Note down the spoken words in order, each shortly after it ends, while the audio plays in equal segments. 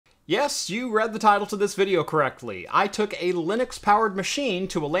Yes, you read the title to this video correctly. I took a Linux-powered machine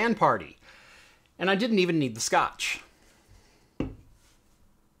to a LAN party. And I didn't even need the scotch.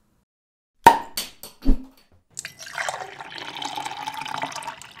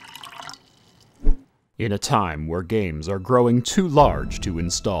 In a time where games are growing too large to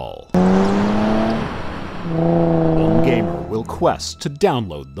install, one gamer will quest to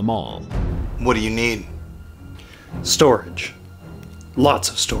download them all. What do you need? Storage. Lots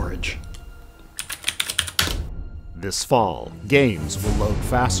of storage. This fall, games will load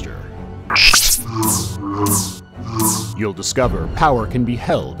faster. You'll discover power can be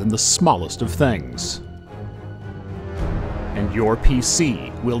held in the smallest of things. And your PC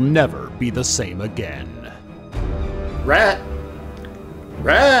will never be the same again. Rat!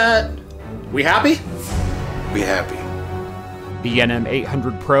 Rat! We happy? We happy. The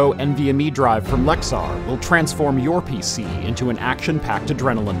NM800 Pro NVMe drive from Lexar will transform your PC into an action-packed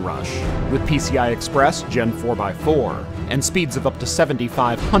adrenaline rush, with PCI Express Gen 4x4 and speeds of up to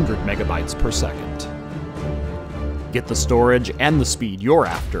 7,500 megabytes per second. Get the storage and the speed you're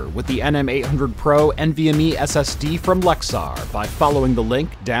after with the NM800 Pro NVMe SSD from Lexar by following the link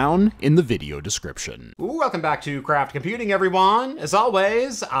down in the video description. Welcome back to Craft Computing, everyone. As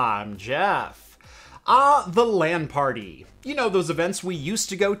always, I'm Jeff. The LAN party. You know those events we used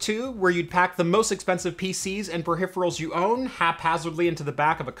to go to, where you'd pack the most expensive PCs and peripherals you own haphazardly into the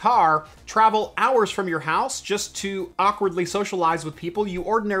back of a car, travel hours from your house just to awkwardly socialize with people you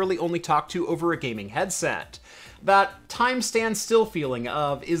ordinarily only talk to over a gaming headset. That time stands still feeling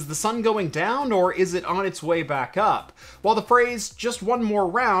of, is the sun going down or is it on its way back up? While the phrase, just one more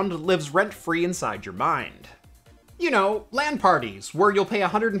round, lives rent-free inside your mind. You know, LAN parties, where you'll pay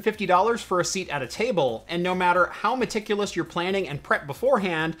 $150 for a seat at a table, and no matter how meticulous your planning and prep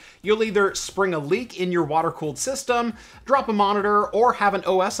beforehand, you'll either spring a leak in your water-cooled system, drop a monitor, or have an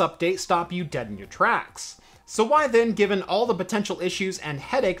OS update stop you dead in your tracks. So why then, given all the potential issues and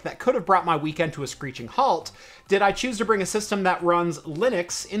headache that could have brought my weekend to a screeching halt, did I choose to bring a system that runs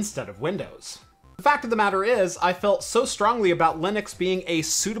Linux instead of Windows? The fact of the matter is, I felt so strongly about Linux being a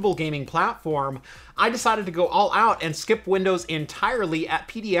suitable gaming platform, I decided to go all out and skip Windows entirely at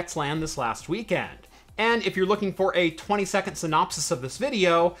PDXLan this last weekend. And if you're looking for a 20-second synopsis of this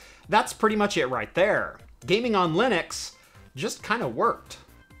video, that's pretty much it right there. Gaming on Linux just kind of worked.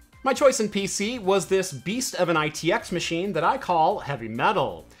 My choice in PC was this beast of an ITX machine that I call Heavy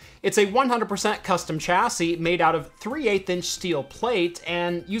Metal. It's a 100% custom chassis made out of 3/8" steel plate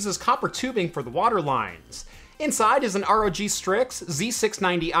and uses copper tubing for the water lines. Inside is an ROG Strix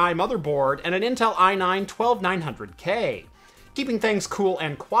Z690i motherboard and an Intel i9-12900K. Keeping things cool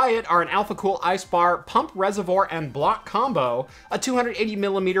and quiet are an AlphaCool Ice Bar pump reservoir and block combo, a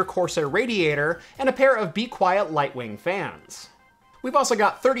 280mm Corsair radiator, and a pair of Be Quiet Lightwing fans. We've also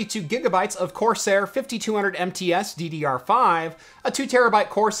got 32GB of Corsair 5200 MTS DDR5, a 2TB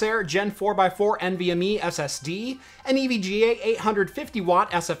Corsair Gen 4x4 NVMe SSD, an EVGA 850W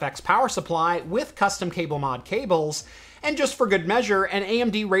SFX power supply with custom cable mod cables, and just for good measure, an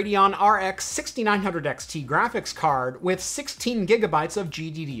AMD Radeon RX 6900 XT graphics card with 16GB of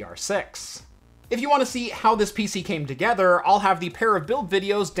GDDR6. If you want to see how this PC came together, I'll have the pair of build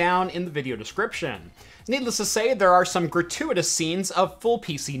videos down in the video description. Needless to say, there are some gratuitous scenes of full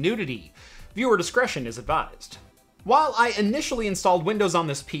PC nudity. Viewer discretion is advised. While I initially installed Windows on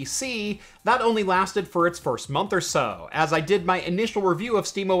this PC, that only lasted for its first month or so, as I did my initial review of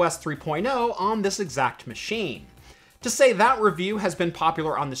SteamOS 3.0 on this exact machine. To say that review has been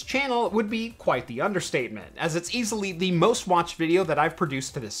popular on this channel would be quite the understatement, as it's easily the most watched video that I've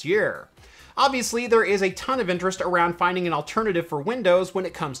produced this year. Obviously, there is a ton of interest around finding an alternative for Windows when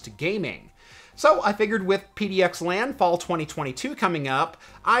it comes to gaming. So I figured with PDXLan Fall 2022 coming up,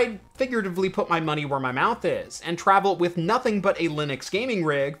 I'd figuratively put my money where my mouth is, and travel with nothing but a Linux gaming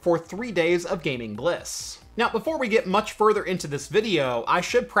rig for 3 days of gaming bliss. Now, before we get much further into this video, I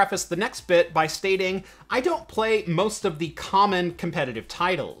should preface the next bit by stating I don't play most of the common competitive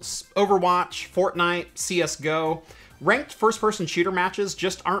titles. Overwatch, Fortnite, CSGO. Ranked first-person shooter matches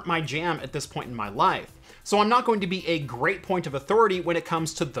just aren't my jam at this point in my life, so I'm not going to be a great point of authority when it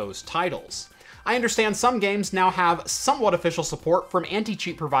comes to those titles. I understand some games now have somewhat official support from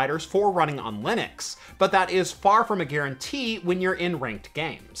anti-cheat providers for running on Linux, but that is far from a guarantee when you're in ranked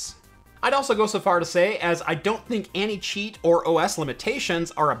games. I'd also go so far to say, as I don't think anti-cheat or OS limitations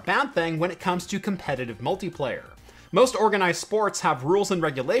are a bad thing when it comes to competitive multiplayer. Most organized sports have rules and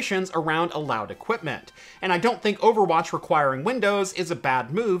regulations around allowed equipment, and I don't think Overwatch requiring Windows is a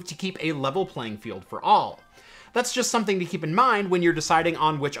bad move to keep a level playing field for all. That's just something to keep in mind when you're deciding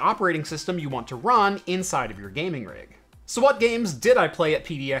on which operating system you want to run inside of your gaming rig. So what games did I play at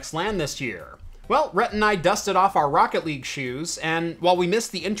PDXLan this year? Well, Rhett and I dusted off our Rocket League shoes, and while we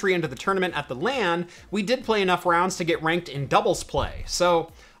missed the entry into the tournament at the LAN, we did play enough rounds to get ranked in doubles play, so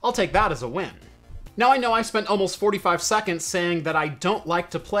I'll take that as a win. Now I know I spent almost 45 seconds saying that I don't like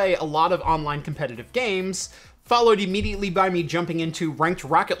to play a lot of online competitive games, followed immediately by me jumping into ranked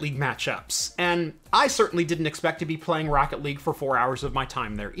Rocket League matchups, and I certainly didn't expect to be playing Rocket League for 4 hours of my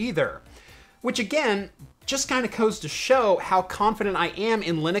time there either. Which again, just kind of goes to show how confident I am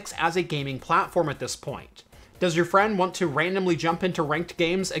in Linux as a gaming platform at this point. Does your friend want to randomly jump into ranked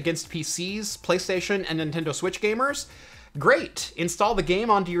games against PCs, PlayStation, and Nintendo Switch gamers? Great! Install the game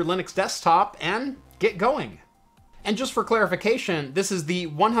onto your Linux desktop and get going. And just for clarification, this is the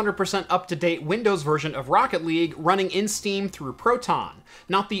 100% up-to-date Windows version of Rocket League running in Steam through Proton,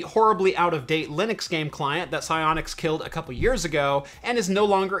 not the horribly out-of-date Linux game client that Psyonix killed a couple years ago and is no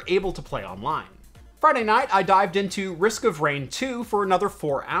longer able to play online. Friday night, I dived into Risk of Rain 2 for another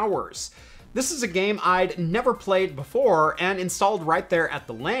 4 hours. This is a game I'd never played before and installed right there at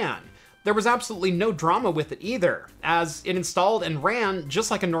the LAN. There was absolutely no drama with it either, as it installed and ran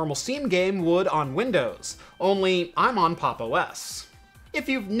just like a normal Steam game would on Windows, only I'm on PopOS. If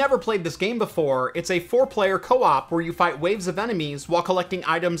you've never played this game before, it's a 4-player co-op where you fight waves of enemies while collecting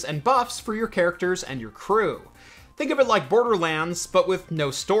items and buffs for your characters and your crew. Think of it like Borderlands, but with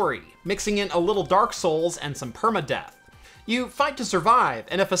no story, mixing in a little Dark Souls and some permadeath. You fight to survive,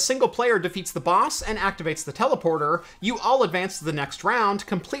 and if a single player defeats the boss and activates the teleporter, you all advance to the next round,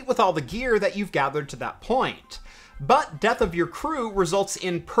 complete with all the gear that you've gathered to that point. But death of your crew results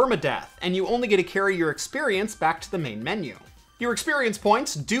in permadeath, and you only get to carry your experience back to the main menu. Your experience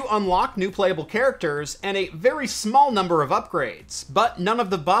points do unlock new playable characters and a very small number of upgrades, but none of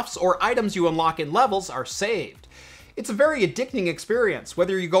the buffs or items you unlock in levels are saved. It's a very addicting experience,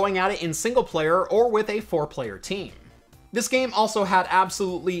 whether you're going at it in single player or with a 4-player team. This game also had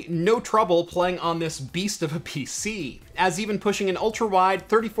absolutely no trouble playing on this beast of a PC, as even pushing an ultra-wide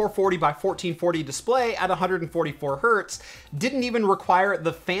 3440 by 1440 display at 144 Hz didn't even require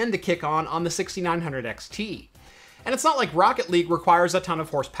the fan to kick on the 6900 XT. And it's not like Rocket League requires a ton of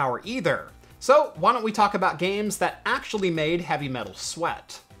horsepower either, so why don't we talk about games that actually made heavy metal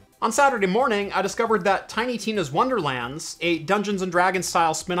sweat? On Saturday morning, I discovered that Tiny Tina's Wonderlands, a Dungeons & Dragons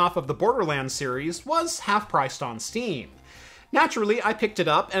style spin-off of the Borderlands series, was half-priced on Steam. Naturally, I picked it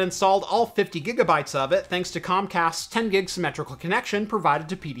up and installed all 50 gigabytes of it thanks to Comcast's 10 gig symmetrical connection provided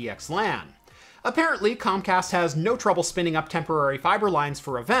to PDXLan. Apparently, Comcast has no trouble spinning up temporary fiber lines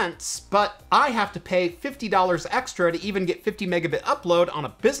for events, but I have to pay $50 extra to even get 50 megabit upload on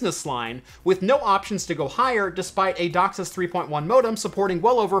a business line, with no options to go higher despite a DOCSIS 3.1 modem supporting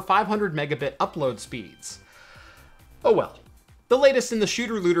well over 500 megabit upload speeds. Oh well. The latest in the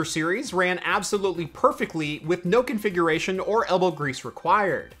Shooter Looter series ran absolutely perfectly with no configuration or elbow grease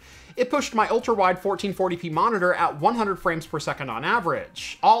required. It pushed my ultra-wide 1440p monitor at 100 frames per second on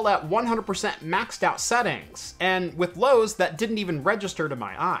average, all at 100% maxed out settings, and with lows that didn't even register to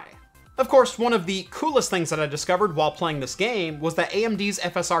my eye. Of course, one of the coolest things that I discovered while playing this game was that AMD's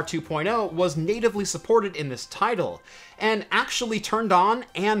FSR 2.0 was natively supported in this title, and actually turned on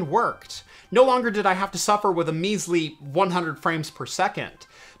and worked. No longer did I have to suffer with a measly 100 frames per second.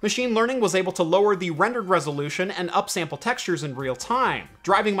 Machine learning was able to lower the rendered resolution and upsample textures in real time,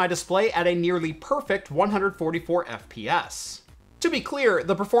 driving my display at a nearly perfect 144 FPS. To be clear,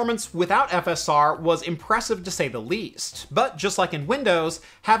 the performance without FSR was impressive to say the least, but just like in Windows,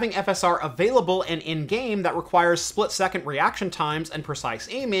 having FSR available and in-game that requires split-second reaction times and precise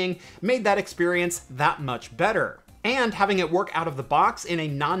aiming made that experience that much better. And having it work out of the box in a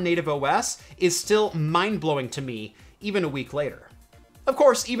non-native OS is still mind-blowing to me, even a week later. Of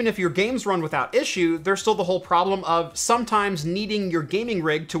course, even if your games run without issue, there's still the whole problem of sometimes needing your gaming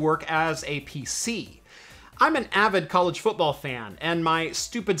rig to work as a PC. I'm an avid college football fan, and my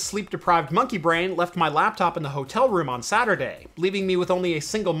stupid sleep-deprived monkey brain left my laptop in the hotel room on Saturday, leaving me with only a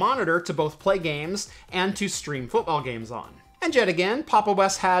single monitor to both play games and to stream football games on. And yet again,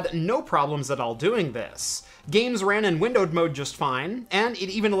 PopOS had no problems at all doing this. Games ran in windowed mode just fine, and it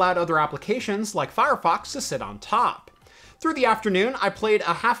even allowed other applications like Firefox to sit on top. Through the afternoon, I played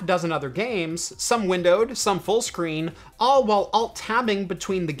a half dozen other games, some windowed, some full screen, all while alt-tabbing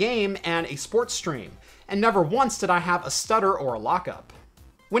between the game and a sports stream, and never once did I have a stutter or a lockup.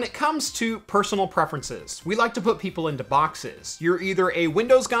 When it comes to personal preferences, we like to put people into boxes. You're either a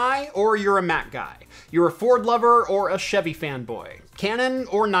Windows guy or you're a Mac guy. You're a Ford lover or a Chevy fanboy. Canon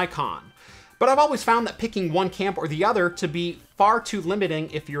or Nikon. But I've always found that picking one camp or the other to be far too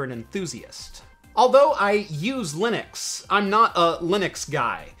limiting if you're an enthusiast. Although I use Linux, I'm not a Linux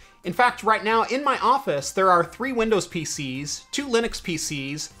guy. In fact, right now in my office, there are 3 Windows PCs, 2 Linux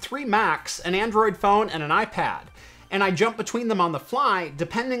PCs, 3 Macs, an Android phone, and an iPad, and I jump between them on the fly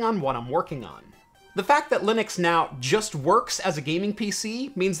depending on what I'm working on. The fact that Linux now just works as a gaming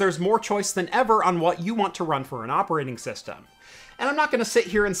PC means there's more choice than ever on what you want to run for an operating system. And I'm not going to sit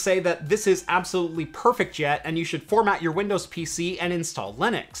here and say that this is absolutely perfect yet and you should format your Windows PC and install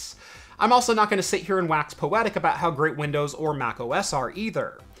Linux. I'm also not going to sit here and wax poetic about how great Windows or macOS are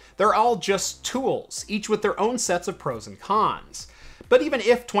either. They're all just tools, each with their own sets of pros and cons. But even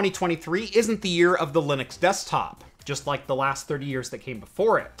if 2023 isn't the year of the Linux desktop, just like the last 30 years that came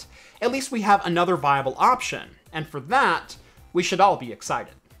before it, at least we have another viable option, and for that, we should all be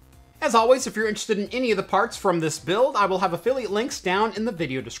excited. As always, if you're interested in any of the parts from this build, I will have affiliate links down in the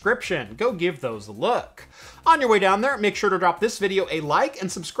video description. Go give those a look. On your way down there, make sure to drop this video a like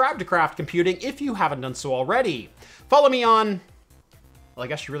and subscribe to Craft Computing if you haven't done so already. Follow me on... well, I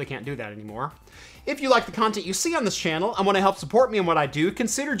guess you really can't do that anymore. If you like the content you see on this channel and want to help support me in what I do,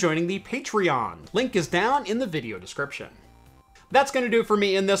 consider joining the Patreon. Link is down in the video description. That's going to do it for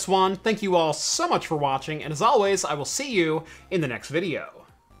me in this one. Thank you all so much for watching, and as always, I will see you in the next video.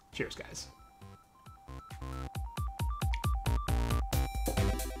 Cheers, guys.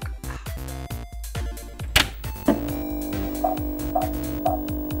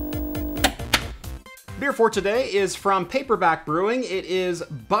 Beer for today is from Paperback Brewing. It is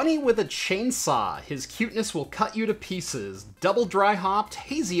Bunny with a Chainsaw. His cuteness will cut you to pieces. Double dry hopped,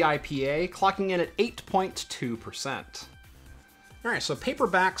 hazy IPA, clocking in at 8.2%. Alright, so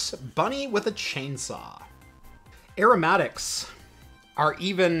Paperback's Bunny with a Chainsaw. Aromatics are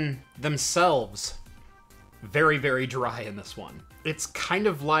even themselves very, very dry in this one. It's kind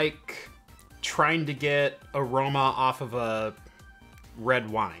of like trying to get aroma off of a red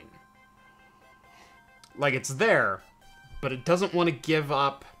wine. Like, it's there, but it doesn't want to give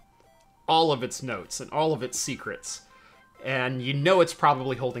up all of its notes and all of its secrets. And you know it's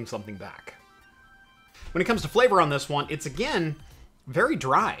probably holding something back. When it comes to flavor on this one, it's again very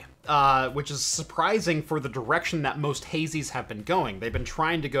dry, which is surprising for the direction that most hazies have been going. They've been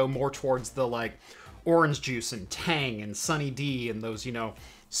trying to go more towards the, like, orange juice and tang and Sunny D and those, you know,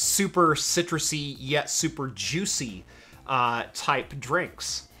 super citrusy yet super juicy type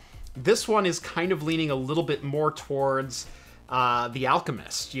drinks. This one is kind of leaning a little bit more towards The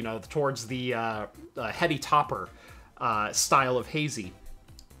Alchemist, you know, towards the heady topper style of hazy.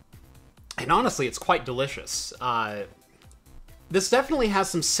 And honestly, it's quite delicious. This definitely has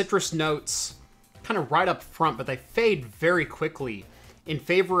some citrus notes kind of right up front, but they fade very quickly in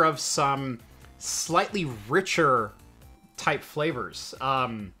favor of some slightly richer type flavors.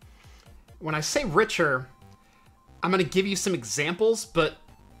 When I say richer, I'm going to give you some examples, but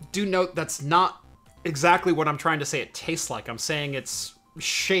do note that's not exactly what I'm trying to say it tastes like. I'm saying it's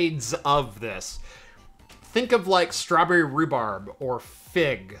shades of this. Think of like strawberry rhubarb or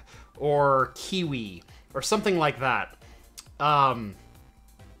fig or kiwi or something like that. But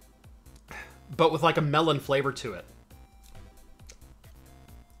with like a melon flavor to it.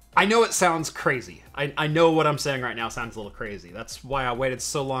 I know it sounds crazy. I know what I'm saying right now sounds a little crazy. That's why I waited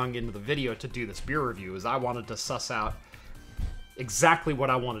so long into the video to do this beer review, is I wanted to suss out exactly what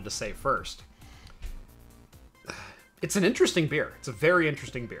I wanted to say first. It's an interesting beer. It's a very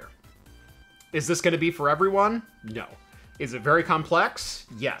interesting beer. Is this going to be for everyone? No. Is it very complex?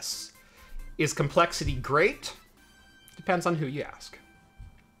 Yes. Is complexity great? Depends on who you ask.